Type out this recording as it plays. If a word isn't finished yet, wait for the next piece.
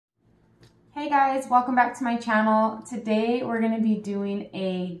Hey guys, welcome back to my channel. Today we're going to be doing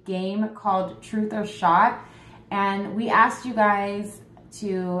a game called Truth or Shot, and we asked you guys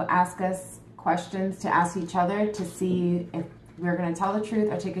to ask us questions to ask each other to see if we're going to tell the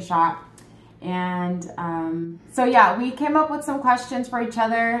truth or take a shot. And so yeah, we came up with some questions for each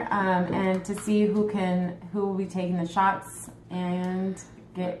other and to see who will be taking the shots and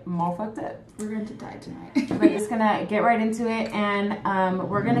get them all fucked up. We're going to die tonight. We're just gonna get right into it, and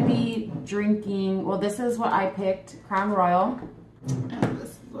we're gonna be drinking. Well, this is what I picked, Crown Royal. And this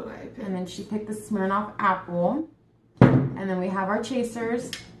is what I picked. And then she picked the Smirnoff Apple. And then we have our chasers,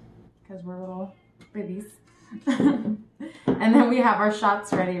 because we're little babies. And then we have our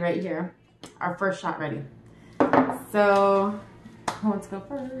shots ready right here. Our first shot ready. So, who wants to go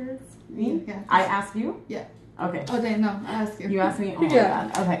first? Me? Yeah. I ask you? Yeah. Okay. Oh, dang, no, I asked you. You asked me? Oh my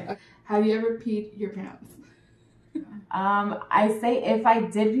yeah. God. Okay. Have you ever peed your pants? I say if I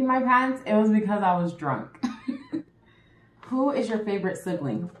did pee my pants, it was because I was drunk. Who is your favorite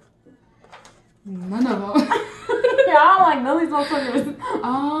sibling? None of them. Yeah, I don't like none of these motherfuckers.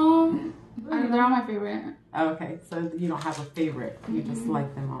 They're all my favorite. Okay, so you don't have a favorite. You just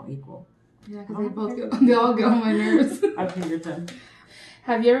like them all equal. Yeah, because they all get on my nerves. Okay, your turn.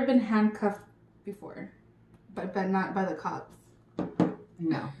 Have you ever been handcuffed before? But not by the cops?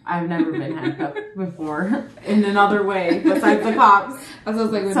 No, I've never been handcuffed before in another way besides the cops. I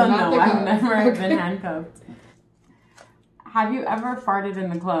was like, so no, I've never been handcuffed. Have you ever farted in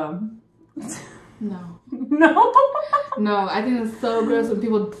the club? No. No? No, I think it's so gross when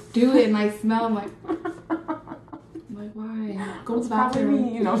people do it and I smell. I'm like why? Go to the bathroom.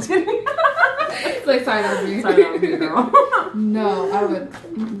 Me, you know. It's like, sorry, that was me. Sorry, that was me, girl. No, I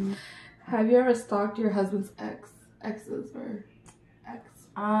would. Have you ever stalked your husband's exes or ex?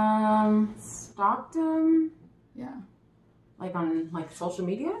 Stalked him? Yeah. Like on social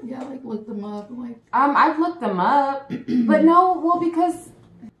media? Yeah, like look them up and like. I've looked them up, but no, well, because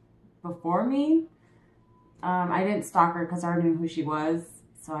before me, I didn't stalk her because I already knew who she was,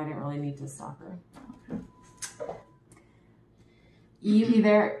 so I didn't really need to stalk her. You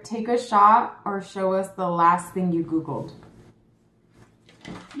either take a shot or show us the last thing you Googled.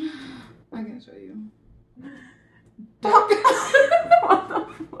 I can show you. What the fuck?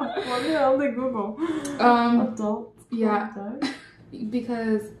 What the hell did Google? Adult. Yeah.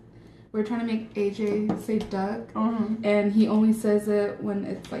 Because we're trying to make AJ say duck, and he only says it when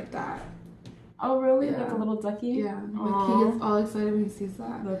it's like that. Oh, really? Yeah. Like a little ducky? Yeah. Like he gets all excited when he sees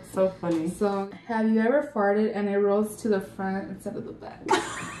that. That's so funny. So, have you ever farted and it rolls to the front instead of the back?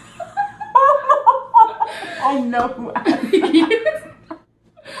 I know who asked that.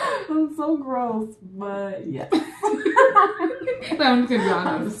 That's so gross, but yes. I'm just gonna be honest.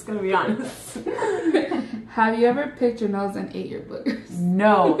 I'm just gonna be honest. Have you ever picked your nose and ate your boogers?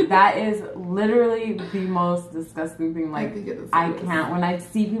 No, that is literally the most disgusting thing. Like, I can't. When I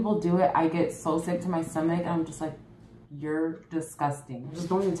see people do it, I get so sick to my stomach, and I'm just like, you're disgusting. Just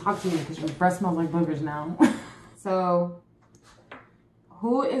don't even talk to me because your breath smells like boogers now. So,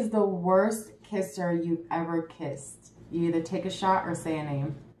 who is the worst kisser you've ever kissed? You either take a shot or say a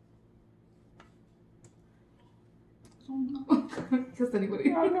name. I don't know. Kissed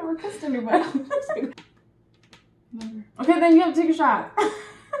anybody. I've never kissed anybody. Never. Okay, then you have to take a shot.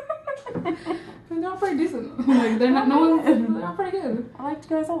 They're not pretty decent. Like, they're not. They're not pretty good. I like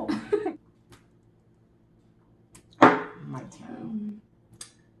you guys all. My turn.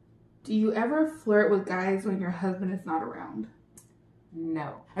 Do you ever flirt with guys when your husband is not around?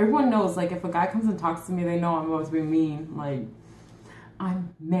 No. Everyone knows, like, if a guy comes and talks to me, they know I'm always being mean. Like,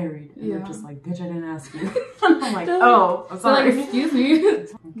 I'm married. And they're just like, bitch, I didn't ask you. I'm like, oh, I'm sorry. Like, excuse me.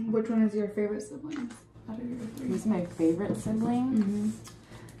 Which one is your favorite sibling out of your three? Who's my favorite sibling?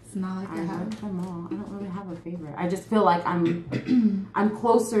 It's not like I have them all. I don't really have a favorite. I just feel like I'm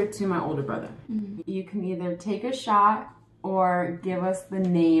closer to my older brother. You can either take a shot or give us the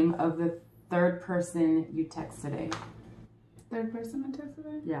name of the third person you text today. Third person I text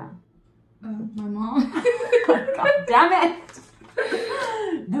today? Yeah. My mom. God damn it.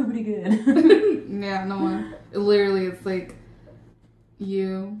 Nobody good. Yeah, no one. Literally, it's like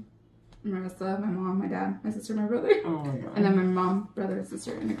you, Marissa, my mom, my dad, my sister, my brother. Oh my God. And then my mom, brother, and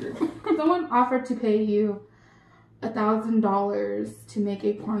sister in a group. Someone offered to pay you $1,000 to make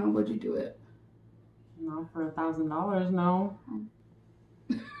a porno. Would you do it? Not for $1,000, no.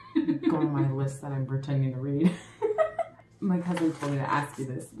 Go on my list that I'm pretending to read. My cousin told me to ask you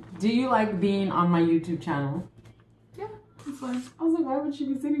this. Do you like being on my YouTube channel? Yeah, that's fine. I was like, why would she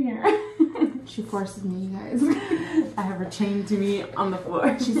be sitting here? She forces me, you guys. I have her chained to me on the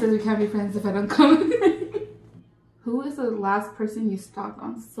floor. She says we can't be friends if I don't come. Who is the last person you stalked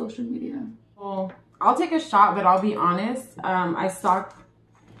on social media? Well, I'll take a shot, but I'll be honest. I stalked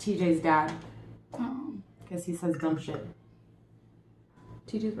TJ's dad. Because he says dumb shit.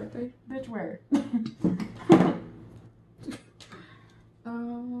 TJ's birthday? Bitch, where?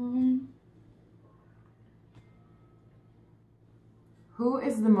 Who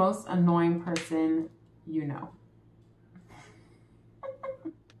is the most annoying person you know?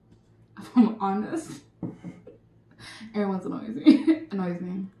 If I'm honest, everyone's annoys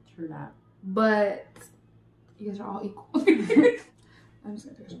me. True that. But you guys are all equal. I'm just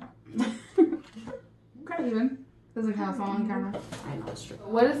gonna take a shot. Okay, even. Doesn't count, so on camera. I know it's true.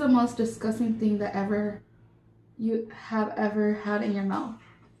 What is the most disgusting thing that you have ever had in your mouth?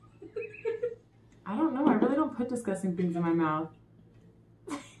 I don't know. I really don't put disgusting things in my mouth.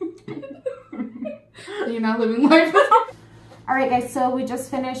 You're not living life. All right, guys. So we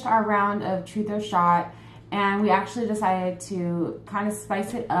just finished our round of truth or shot, and we actually decided to kind of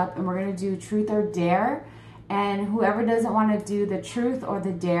spice it up, and we're gonna do truth or dare. And whoever doesn't want to do the truth or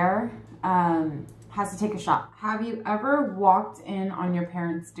the dare has to take a shot. Have you ever walked in on your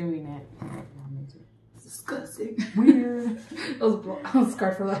parents doing it? It's disgusting. Weird. I was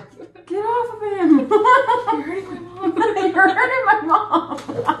scarred for life. Get off of him. You're hurting my mom. You're hurting my mom.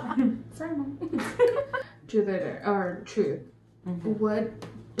 Sorry, mom. Truth or dare, or truth. What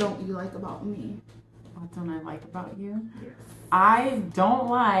don't you like about me? What don't I like about you? Yes. I don't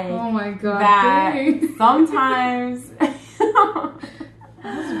like Oh my god. that Dang. sometimes.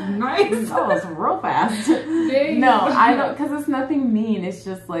 That's nice. That was real fast. Dang. No, I don't, because it's nothing mean. It's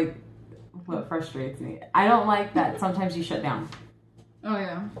just like what frustrates me. I don't like that sometimes you shut down. Oh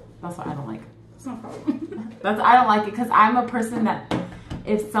yeah. That's what I don't like. That's no problem. I don't like it because I'm a person that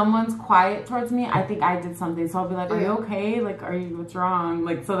if someone's quiet towards me, I think I did something. So I'll be like, are you okay? Like, what's wrong?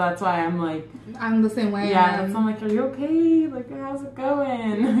 Like, so that's why I'm like, I'm the same way. yeah, that's why I'm like, are you okay? Like, how's it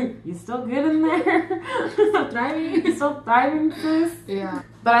going? You still good in there? Still thriving? You still thriving, sis? Yeah.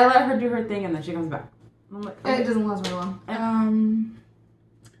 But I let her do her thing and then she comes back. I'm like, okay. It doesn't last very long.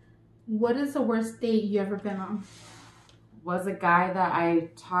 What is the worst date you ever been on? Was a guy that I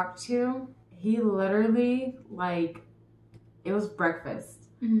talked to. He literally, like, it was breakfast,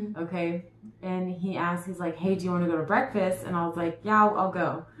 okay? And he asked, he's like, hey, do you want to go to breakfast? And I was like, yeah, I'll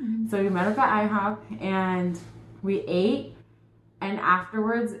go. So we met up at IHOP and we ate. And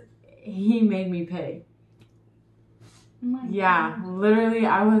afterwards, he made me pay. Oh yeah, literally,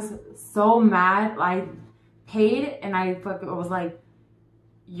 I was so mad. I paid and I was like,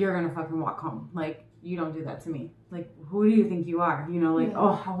 you're going to fucking walk home. Like, you don't do that to me. Like, who do you think you are? You know, like,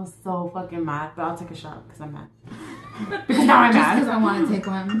 oh, I was so fucking mad. But I'll take a shot because I'm mad. Because now I'm mad. Just because I want to take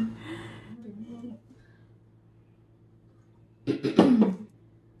one.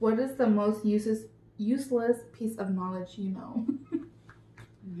 What is the most useless piece of knowledge you know?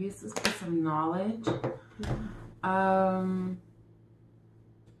 Useless piece of knowledge? Yeah. I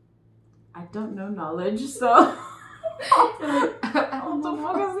don't know knowledge, so... What the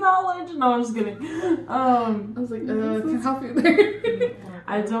fuck is knowledge? No, I'm just kidding. I was like, can I help you there?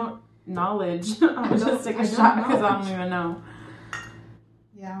 I don't knowledge. I'll just take a shot because I don't even know.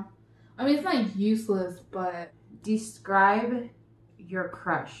 Yeah. I mean, it's not useless, but... Describe your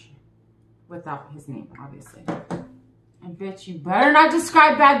crush without his name, obviously. And bitch, you better not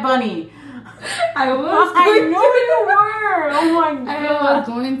describe Bad Bunny. I was I know you were. Oh my god. I was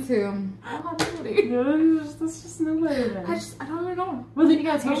going to. I don't have nobody. That's just nobody then. I don't really know. Well, then you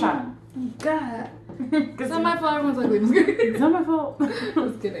gotta take a shot. God. It's not my fault. Everyone's like, wait, just kidding. It's not my fault.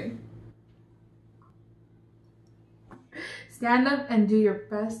 Just kidding. Stand up and do your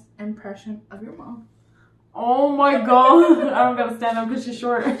best impression of your mom. Oh my god. I don't gotta stand up because she's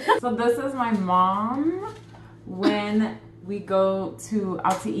short. So this is my mom when we go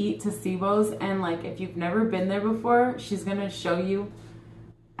out to eat to Sibo's, and like if you've never been there before, she's gonna show you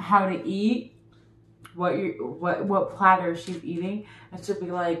how to eat, what platter she's eating, and she'll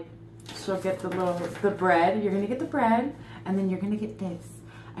be like, she'll get the bread. You're gonna get the bread, and then you're gonna get this,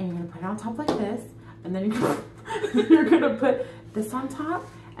 and you're gonna put it on top like this, and then you're gonna put this on top,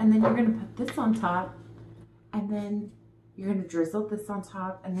 and then you're gonna put this on top, and then you're gonna drizzle this on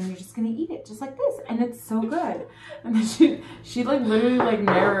top, and then you're just gonna eat it just like this, and it's so good. And then she like literally like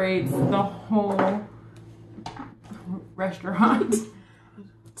narrates the whole restaurant.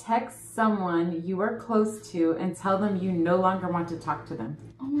 Text someone you are close to and tell them you no longer want to talk to them.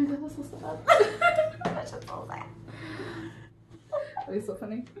 Oh my god, that's so sad. That's just so sad. That'd be so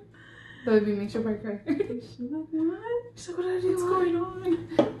funny. That would be make sure I cry. She's like, what? She's like, what did I do? What's going on?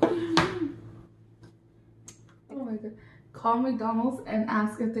 Oh my god. Call McDonald's and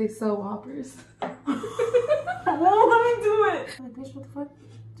ask if they sell Whoppers. Well, let me do it. Like, bitch, what the fuck?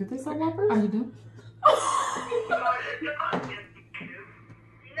 Do they sell Whoppers? Oh, you do?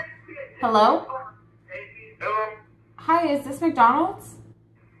 Hello? Hello? Hi, is this McDonald's? Is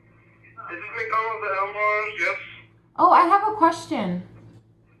this McDonald's at Elmo's? Yes. Oh, I have a question.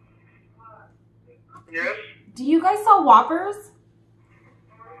 Yes? Do you guys sell Whoppers?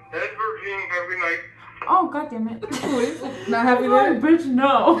 That's Burger King every night. Oh, god damn it. Not happy Oh, with it? bitch,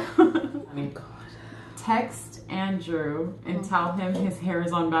 no. Oh my god. Text Andrew and tell him his hair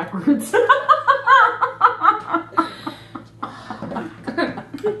is on backwards.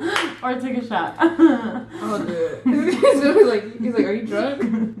 Or take a shot. I'll do it. he's like, are you drunk?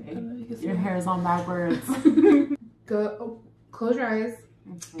 Your hair is on backwards. Close your eyes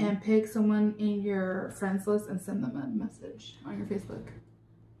Okay. and pick someone in your friends list and send them a message on your Facebook.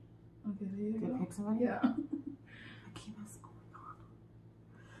 Okay, there you Go go. pick somebody? Yeah.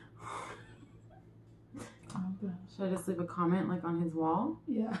 Should I just leave a comment like on his wall?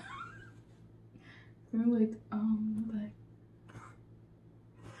 Yeah. They're like, like.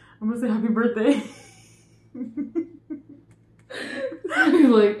 I'm gonna say happy birthday. He's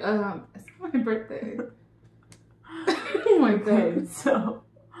like, it's my birthday. Oh my Okay, god. so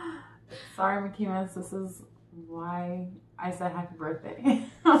sorry, Makimas, this is why I said happy birthday.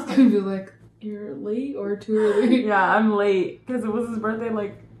 It's gonna be like, you're late or too early? Yeah, I'm late because it was his birthday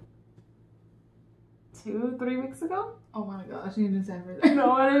like 2-3 weeks ago. Oh my gosh, you didn't say happy birthday.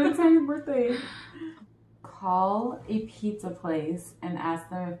 No, I didn't say happy birthday. Call a pizza place and ask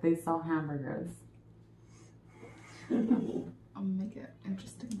them if they sell hamburgers. I'll make it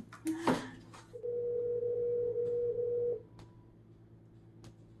interesting.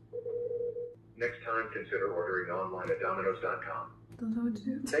 Next time, consider ordering online at Domino's.com. Don't know what to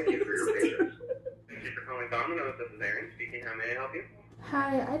do. Thank you for your patience. Thank you for calling Domino's. This is Aaron speaking. How may I help you?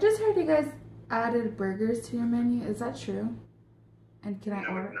 Hi, I just heard you guys added burgers to your menu. Is that true? And can I No,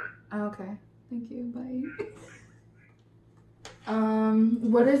 order? it's not. Oh, okay. Thank you. Bye.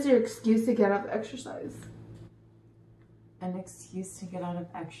 What is your excuse to get up exercise? An excuse to get out of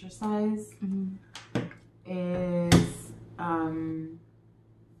exercise Mm-hmm. is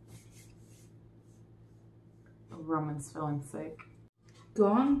Roman's feeling sick. Go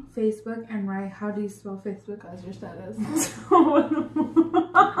on Facebook and write how do you spell Facebook as your status.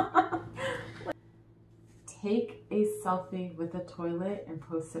 Take a selfie with a toilet and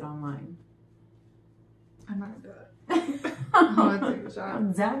post it online. I'm not gonna do it. I'm gonna take a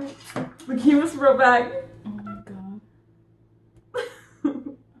shot. Damn it. The key was real back. Oh my god.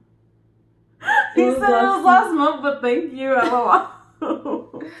 He said it was last month, but thank you. LOL.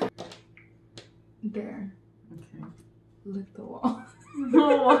 There. Okay. Lick the wall.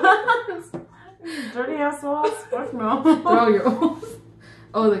 No. Dirty ass walls. Fuck no. Throw your walls.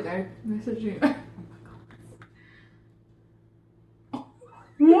 Oh, the guy messaged you.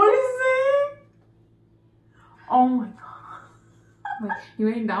 What is it? Oh my god. Like, you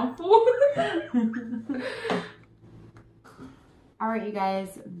ain't down for Alright, you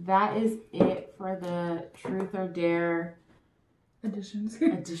guys, that is it for the Truth or Dare additions.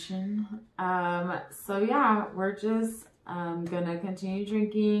 edition. So yeah, we're just gonna continue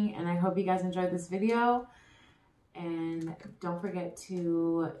drinking, and I hope you guys enjoyed this video. And don't forget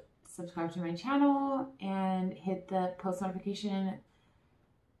to subscribe to my channel and hit the post notification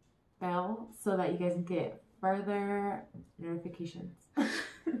bell so that you guys can get further notifications.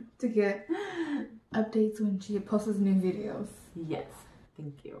 To get updates when she posts new videos. Yes,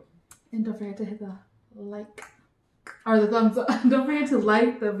 thank you. And don't forget to hit the like or the thumbs up. Don't forget to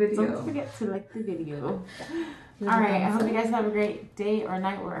like the video. Don't forget to like the video. Alright, I hope you guys have a great day or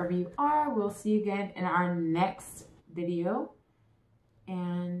night wherever you are. We'll see you again in our next video.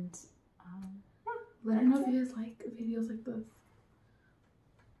 And yeah, let her know if you guys like videos like this.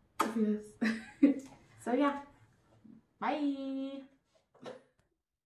 If you guys so yeah, bye.